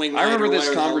 50-cent wing night. I remember or this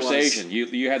whatever the hell it was. conversation.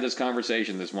 You had this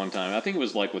conversation this one time. I think it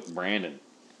was like with Brandon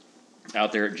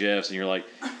out there at Jeff's, and you're like,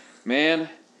 man,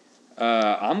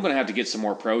 I'm going to have to get some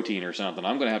more protein or something.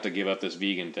 I'm going to have to give up this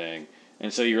vegan thing.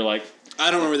 And so you're like,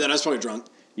 I don't remember that. I was probably drunk.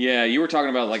 yeah, you were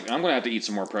talking about like, I'm going to have to eat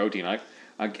some more protein.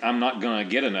 I'm not going to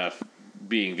get enough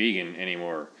being vegan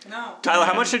anymore. No. Tyler,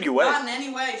 how much did you weigh? Not in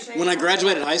any way, shape, When I or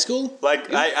graduated high school,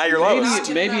 Like, at your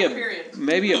lowest? Maybe Period.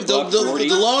 maybe a the buck 40.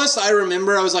 lowest I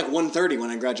remember, I was like 130 when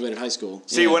I graduated high school.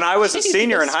 See, when I was a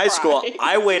senior in high Jesus school, Christ.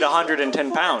 I weighed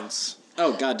 110 pounds.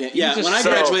 Oh goddamn! Yeah, just when I so-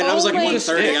 graduated, I was like Oh my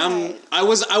 130. God. I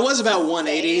was about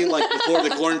 180 like before the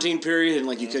quarantine period, and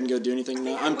like you couldn't go do anything.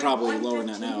 Now. I'm probably lower than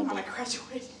that now, When I but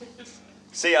graduated.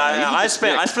 See, I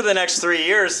spent the next 3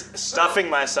 years stuffing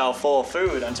myself full of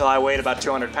food until I weighed about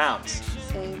 200 pounds.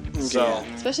 Same. So,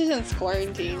 Especially since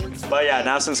quarantine. but yeah,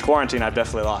 now since quarantine, I've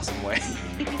definitely lost some weight.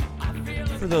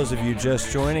 For those of you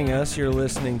just joining us, you're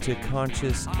listening to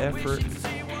Conscious Effort.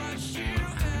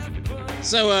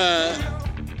 so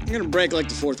I'm gonna break like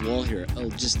the fourth wall here,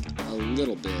 just a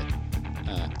little bit.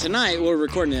 Tonight, what we're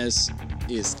recording this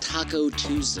is Taco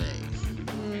Tuesday,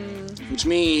 which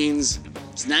means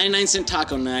it's 99-cent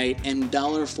taco night and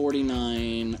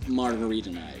 $1.49 margarita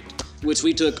night, which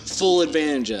we took full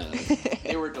advantage of.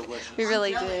 They were delicious. We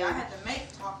really Kelly, did. I had to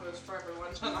make tacos for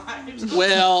everyone tonight.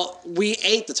 Well, we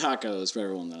ate the tacos for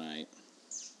everyone tonight,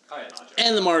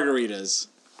 and the margaritas.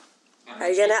 Are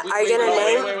you gonna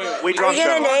name? We Are dropped you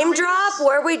gonna out. name drop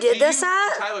where we did this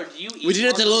at? Tyler, do you eat We did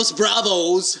it at Los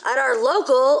Bravos. At our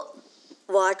local.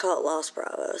 Well, I call it Los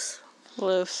Bravos.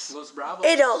 Los. Los Bravos?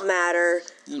 It don't matter.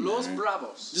 Los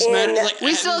Bravos. Just matter, And like,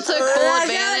 We still took full Laguna,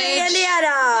 advantage.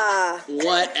 Indiana.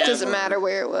 whatever. Doesn't matter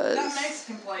where it That was.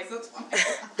 Mexican place, that's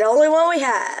fine. The only one we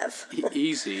have.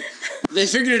 Easy. They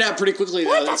figured it out pretty quickly though.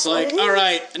 What? It's like, all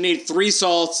right, I need 3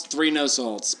 salts, 3 no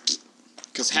salts,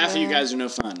 because half of you guys are no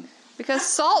fun. Because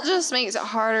salt just makes it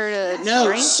harder to No,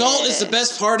 drink salt it. is the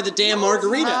best part of the damn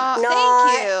margarita. No,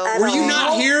 Thank you. at Were you all.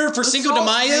 not here for Cinco de salt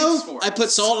Mayo? makes for it. I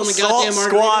put salt on the Salt goddamn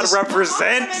Squad margaritas.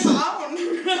 represent.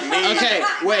 Okay,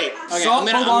 wait. Okay, Salt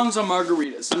I'm belongs on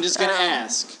margaritas. just gonna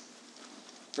ask.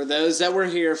 For those that were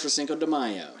here for Cinco de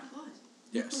Mayo,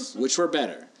 Yes. which were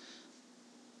better?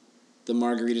 The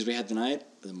margaritas we had tonight,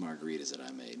 or the margaritas that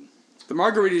I made? The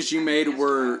margaritas you made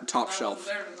were top shelf.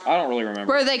 I don't really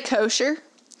remember. Were they kosher?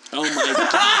 Oh my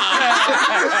god.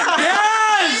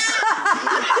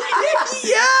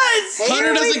 Yes!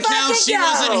 Hunter we doesn't count. fucking She go.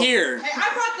 wasn't here. Hey,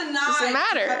 I brought the knife. Doesn't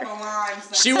matter. To cut the limes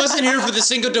then. She wasn't here for the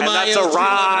Cinco de Mayo. that's a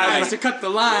rhyme. Nice to cut the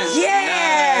lines.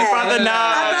 Yeah. From the I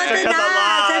knife brought to the cut the knives.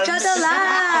 I lines. cut the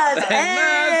lines.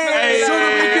 Hey. So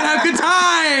that we can have good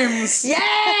times. Yeah.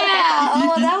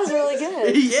 Oh, that was really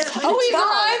good. Yeah. Oh, he's Stop.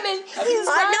 rhyming. He's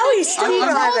I know he's still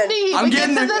rhyming. I'm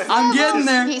getting there. I'm getting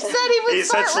there. He said he would He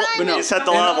start set, rhyming. he set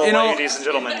the level, in all- ladies and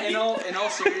gentlemen. In all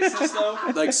seriousness, though,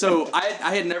 like, so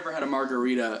I had never had a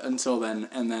margarita until then,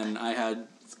 and then I had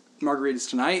margaritas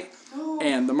tonight,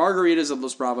 and the margaritas of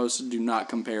Los Bravos do not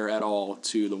compare at all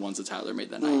to the ones that Tyler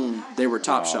made that night. They were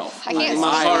top shelf. I can't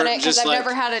My speak on heart it because just I've like-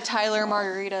 never had a Tyler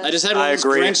margarita. I just had one I of those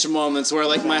agree. Grinch moments where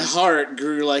like my heart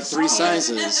grew like 3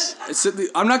 sizes.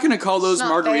 I'm not gonna call those It's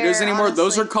not margaritas fair, anymore.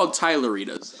 Those honestly. are called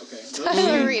Tyleritas. Okay.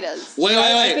 Tyleritas. Wait.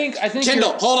 I think Kendall,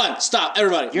 you're- hold on. Stop,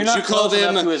 everybody. You're Would not you call close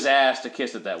enough them to his ass to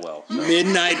kiss it that well.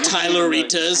 Midnight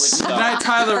Tyleritas? Not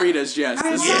Tyleritas, yes.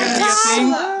 This is gonna be a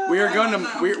thing. We are going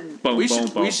to. We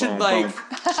should like.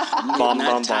 Bum, bum,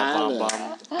 bum, bum,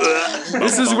 bum.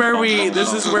 This is where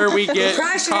we get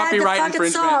Probably should add the copyright fucking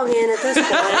infringement. song in at this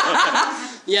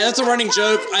point. Yeah, that's a running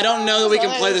joke. I don't know that we can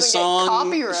As long play as the it doesn't get song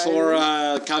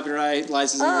copyrighted. for copyright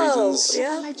licensing Oh, reasons.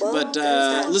 yeah. Well, But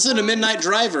there's that. listen to Midnight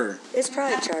Driver. It's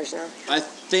probably charged now. I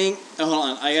think. Oh, hold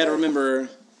on. I gotta remember.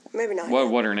 Maybe not.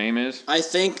 What her name is? I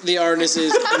think the artist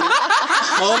is.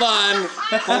 Hold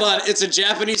on. It's a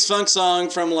Japanese funk song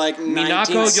from like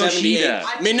Minako 1978. Yoshida.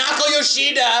 Minako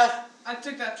Yoshida. I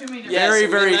took that to me. Yes, Very,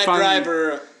 very Midnight funny.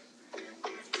 Driver.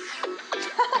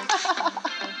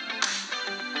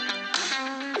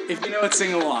 If you know it,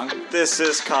 sing along. This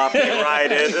is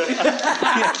copyrighted.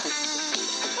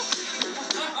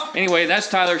 Anyway, that's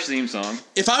Tyler's theme song.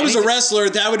 If I was a wrestler,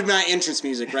 that would be my entrance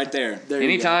music right there. There you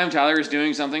Anytime Tyler is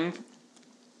doing something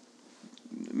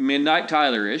midnight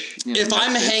Tyler-ish. You know, If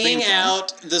I'm that's his theme hanging song.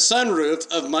 out the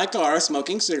sunroof of my car,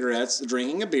 smoking cigarettes,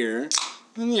 drinking a beer,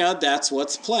 then, that's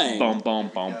what's playing. Boom, boom,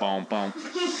 boom, boom, boom.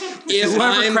 If Whoever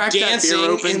I'm cracked that beer dancing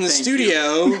open, in the thank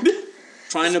studio,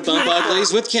 trying to bump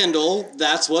uglies with Kendall,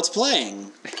 that's what's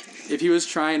playing. If he was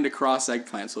trying to cross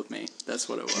eggplants with me, that's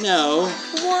what it was. No,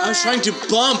 I was trying to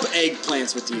bump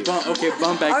eggplants with you. Bump Are eggplants. we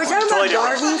talking Totally about different.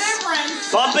 gardens?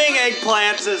 Difference. Bumping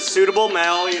eggplants is suitable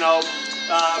male,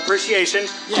 appreciation.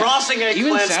 Crossing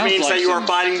Even eggplants sounds means like that you are some-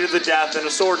 fighting to the death in a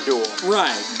sword duel.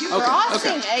 Right.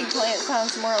 Frosting eggplant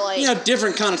sounds more like.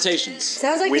 Different connotations.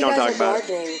 Sounds like We you don't guys talk are about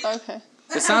it. gardening. Okay.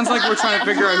 It sounds like we're trying to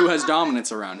figure out who has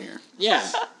dominance around here. Yeah.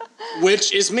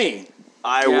 Which is me.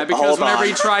 Yeah, because hold whenever on.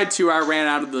 he tried to, I ran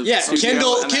out of the Yeah, studio.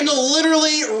 and then- Kendall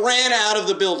literally ran out of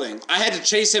the building. I had to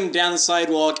chase him down the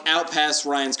sidewalk out past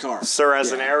Ryan's car. Sir,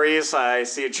 as an Yeah. Aries, I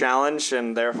see a challenge,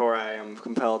 and therefore I am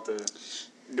compelled to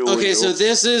duel Okay, you. so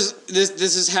this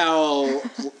is how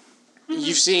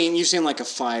you've seen like a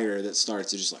fire that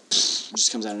starts. It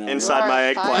just comes out of nowhere. Inside my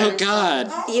Alright, eggplant. Oh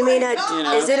God. You mean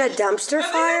know. is it a dumpster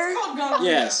fire?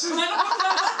 Yes.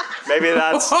 Maybe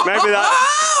that.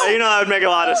 That would make a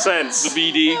lot of sense.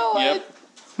 BD. What? Yep.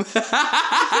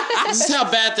 This is how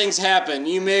bad things happen.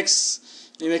 You mix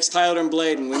Tyler and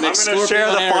Bladen. We I'm mix gonna Scorpio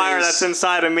share the and fire Aries. that's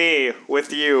inside of me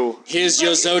with you. Here's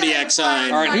your zodiac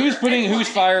sign. All right, who's putting whose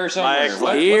fire somewhere? eggplant.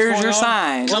 What's Here's going your on?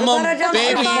 sign. Come on, What about a dumpster baby.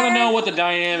 I just fire? want to know what the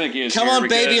dynamic is. Come here on,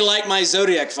 baby, because, like my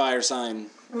zodiac fire sign.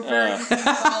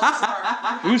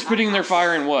 who's putting their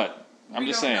fire in what? I'm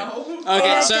just saying. In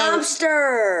Okay, a so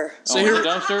dumpster. so in here, the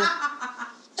dumpster.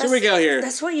 here we go here.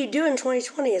 That's what you do in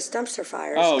 2020 is dumpster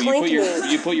fires. Oh, Clink you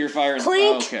me. put your fire in.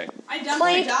 Clink. Oh, okay. I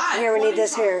definitely Clink. died. Here, we What need are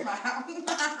this you here. talking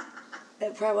about?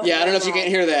 It probably Yeah, I don't know if you wasn't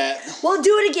can hear that. that long. Well,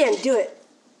 do it again. Do it.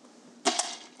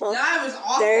 Well, That was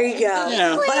awful. there you go.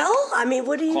 Yeah. Well, I mean,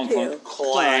 what do you Clunk, do? clunk.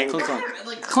 Clank.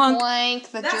 Like, Clunk. Blank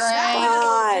the that drink.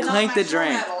 God. sound Clank not the my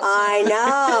drink. metal, so- I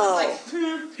know.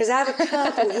 Like, Because I have a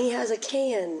cup and he has a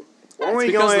can. Weren't we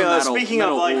because going? of the metal- Speaking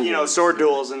metal of oval. sword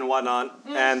duels and whatnot,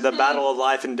 and the battle of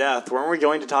life and death, weren't we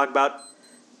going to talk about?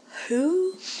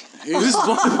 Who? Who's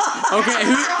blood? Okay,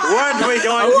 Weren't we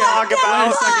going to talk wait a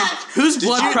about? second. Whose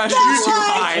blood pressure is too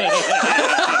high?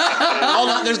 Hold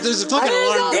on, there's a fucking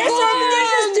alarm This going off here.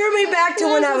 just threw me back to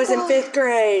when I was in 5th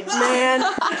grade, man.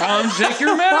 Come take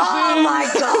your Oh medicine. my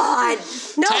God.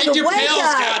 No, Take the your wake pills,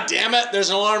 up. god damn it! There's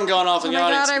an alarm going off in Oh the my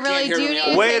audience. God, I You can't really hear do it in the need-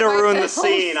 audience. Way to Take my ruin the pills.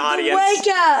 scene, audience.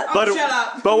 Wake up. But shut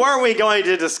up. but weren't we going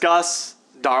to discuss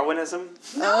Darwinism?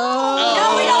 No,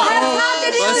 we don't have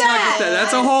time to do Let's not that. get that.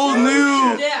 That's a whole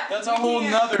new. Yeah. That's a whole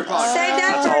nother podcast. Save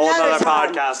that That's a for whole another other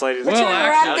time. podcast, ladies. Well, and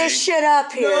Wrap actually, this shit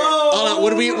up here. Hold on,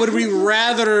 would we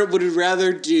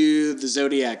rather do the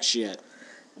zodiac shit?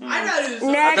 I know who's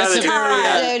Next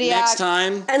time. Zodiac. Next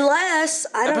time. Unless,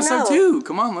 I don't know. Episode 2.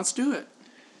 Come on, let's do it.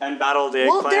 And Battle of the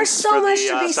Well, Eggplants there's so for much the,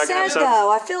 to be second said, episode.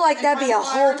 though. I feel like that'd be a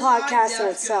whole podcast in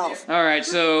itself. All right,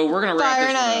 so we're gonna wrap Fire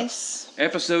this and one up. Ice.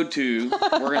 Episode 2,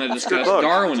 we're gonna discuss book.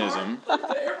 Darwinism,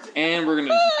 and we're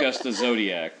gonna discuss the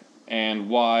Zodiac and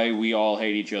why we all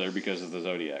hate each other because of the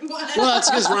Zodiac. Well, that's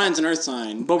because Ryan's an Earth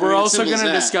sign. But we're I mean, also simple as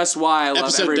going to that. discuss why I love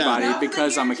Episode done. everybody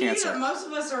because I'm a Guarantee Cancer. that most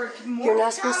of us are more You're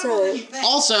not supposed accountable than to- you think.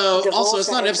 Also, Divulge it's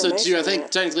not that episode 2. I information think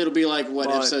yet. technically it'll be like what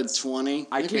Well, episode 20.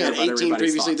 I think we care had about 18 everybody's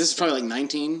previously. thoughts. This is probably like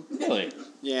 19. Really?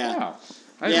 Yeah. Wow.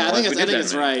 Yeah, I think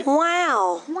it's right.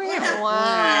 Wow.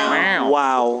 Wow.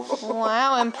 Wow.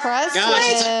 Wow, impressive.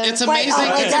 Gosh, it's amazing.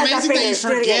 oh, It's that's amazing my that you fingers. Do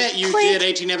it forget again. you Clink. did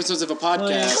 18 episodes of a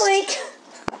podcast. Clink.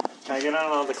 Can I get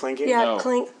on all the clinking? Yeah, No.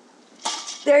 clink.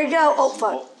 There you go. Oh,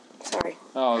 fuck. Sorry.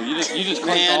 Oh, you just clicked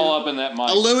Man. all up in that mic.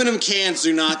 Aluminum cans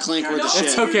do not clink worth a shit.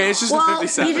 It's okay. It's just a Well,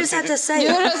 57. you just have to say Do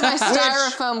it it. as my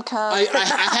styrofoam cup. I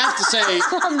have to say,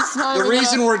 I'm just not the even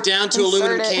reason gonna we're down to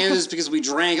aluminum insert it. cans is because we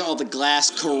drank all the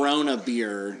glass Corona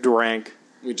beer. Drank.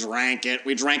 We drank it.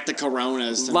 We drank the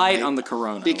Coronas. Light tonight. on the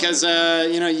Corona. Because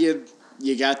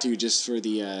you got to just for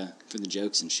the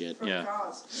jokes and shit. Yeah.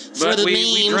 For But the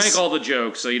we memes. drank all the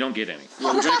jokes, so you don't get any.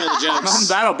 Yeah, we drank all the jokes.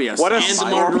 That'll be a What a And the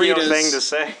Scorpio margaritas. thing to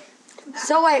say.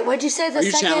 So wait, what'd you say? The Are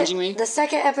you second, challenging me? The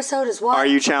second episode is what? Are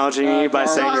you challenging me by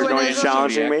saying you're going to Darwinism.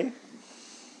 challenging me?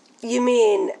 You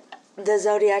mean the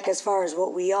Zodiac as far as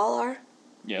what we all are?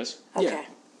 Yes. Okay.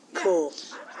 Cool.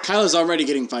 Kyla's already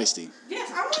getting feisty. Yes,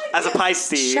 I want to As a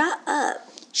Pisces. Shut up.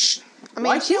 I mean,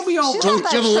 Why can't we all- she's Don't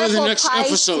got give that away the triple next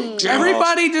Pisces. episode, damn.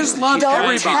 Everybody just loves Don't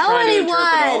everybody. tell Trying to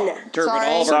anyone. interpret all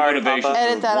of our Sorry, motivations Papa. for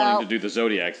Edit that wanting out. to do the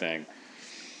Zodiac thing.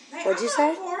 What'd you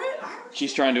say? for it.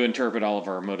 She's trying to interpret all of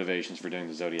our motivations for doing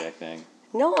the Zodiac thing.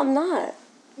 No, I'm not.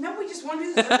 No, we just want to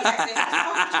do the Zodiac thing. That's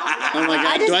all we're talking Oh my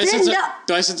god, just didn't know.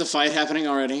 do I sense a fight happening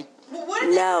already? about. Well, what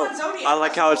is No. it about Zodiac? I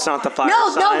like how it's not the fire No,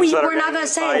 signs no, that are we're getting not going in to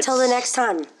say it fights. until the next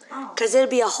time. Because it'll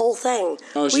be a whole thing.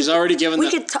 Oh, she's already given We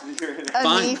the... could talk. A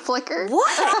Fine. knee flicker. What?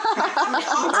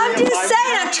 I'm just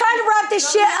saying, I'm trying to wrap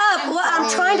this shit up. What I'm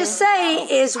trying to say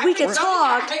is we could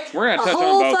talk We're a gonna touch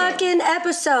whole on both of them. fucking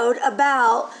episode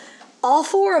about all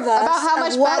four of us. About how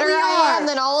much of what better we I am are.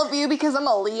 than all of you because I'm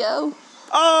a Leo.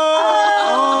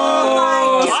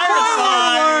 Oh!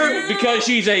 Fire sign! Because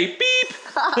she's a beep.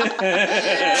 Please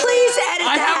edit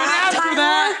I that haven't asked for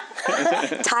that.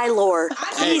 Tyler,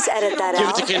 please edit that Give it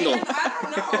out. to Kindle. I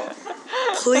don't know.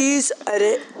 Please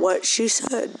edit what she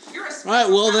said. You're a, Alright,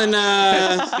 well then,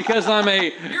 Because I'm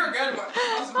a you're a good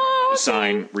one.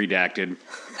 sign redacted.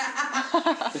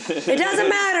 It doesn't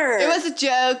matter. It was a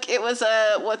joke. It was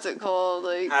a what's it called?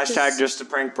 Like Hashtag just a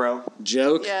prank, bro.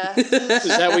 joke? yeah, Is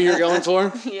that what you were going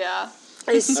for? yeah.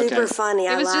 It's super Okay. funny.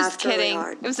 I It was just laughed really kidding.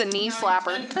 hard. It was a knee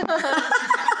slapper.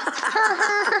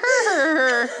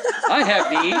 I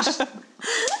have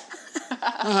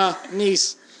knees.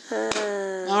 Niece.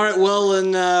 Alright, well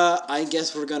then, I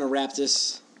guess we're gonna wrap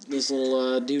this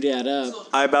little doodad up.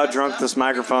 I about drunk this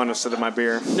microphone instead of my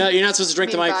beer. No, you're not supposed to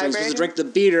drink the Mean microphone. You're supposed to vibrator? drink the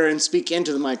beater and speak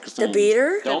into the microphone. The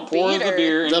beater? Don't pour the beater.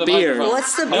 beer into The the beer. microphone.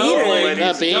 What's the No, beater?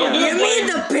 ladies, The beer. don't do You it. mean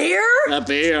the beer? The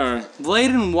beer.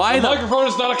 Bladen, why The the microphone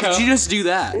is not a cup. did you just do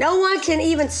that? No one can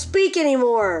even speak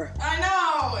anymore. I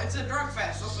know. It's a drug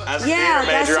fest. That's what As a Yeah,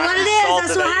 theater that's major, what I'm it is. insulted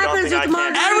That's that what you don't happens think with I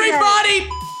can. Everybody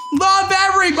love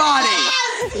everybody.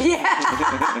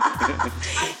 Yeah.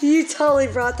 You totally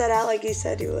brought that out like you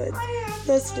said you would.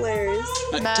 That's hilarious.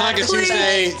 Taco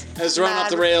Tuesday has run off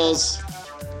the rails.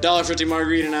 $1.50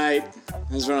 margarita night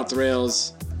has run off the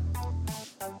rails.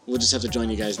 We'll just have to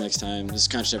join you guys next time. This is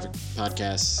Conscious Effort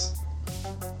Podcast.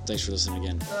 Thanks for listening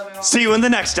again. See you in the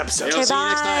next episode. Yeah. Okay, See you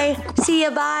next bye. time. See ya,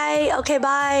 bye. Okay,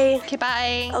 bye. Okay,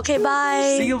 bye. Okay,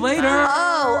 bye. See you later.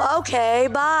 Oh, okay,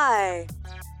 bye.